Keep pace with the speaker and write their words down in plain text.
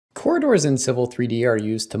Corridors in Civil 3D are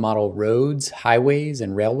used to model roads, highways,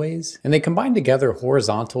 and railways, and they combine together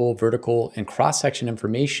horizontal, vertical, and cross-section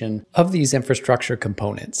information of these infrastructure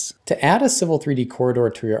components. To add a Civil 3D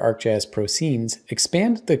corridor to your ArcGIS Pro scenes,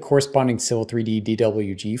 expand the corresponding Civil 3D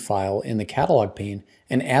DWG file in the catalog pane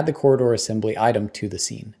and add the corridor assembly item to the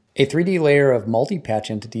scene. A 3D layer of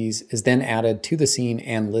multi-patch entities is then added to the scene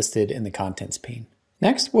and listed in the contents pane.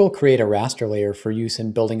 Next, we'll create a raster layer for use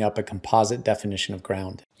in building up a composite definition of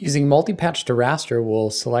ground. Using Multipatch to raster, we'll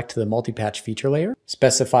select the Multipatch feature layer,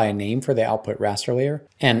 specify a name for the output raster layer,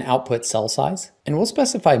 and output cell size. And we'll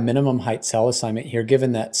specify minimum height cell assignment here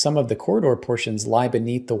given that some of the corridor portions lie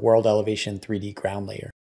beneath the world elevation 3D ground layer.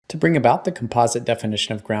 To bring about the composite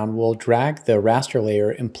definition of ground, we'll drag the raster layer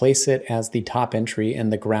and place it as the top entry in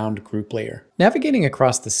the ground group layer. Navigating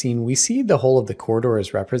across the scene, we see the whole of the corridor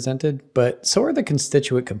is represented, but so are the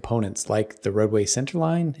constituent components like the roadway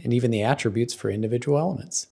centerline and even the attributes for individual elements.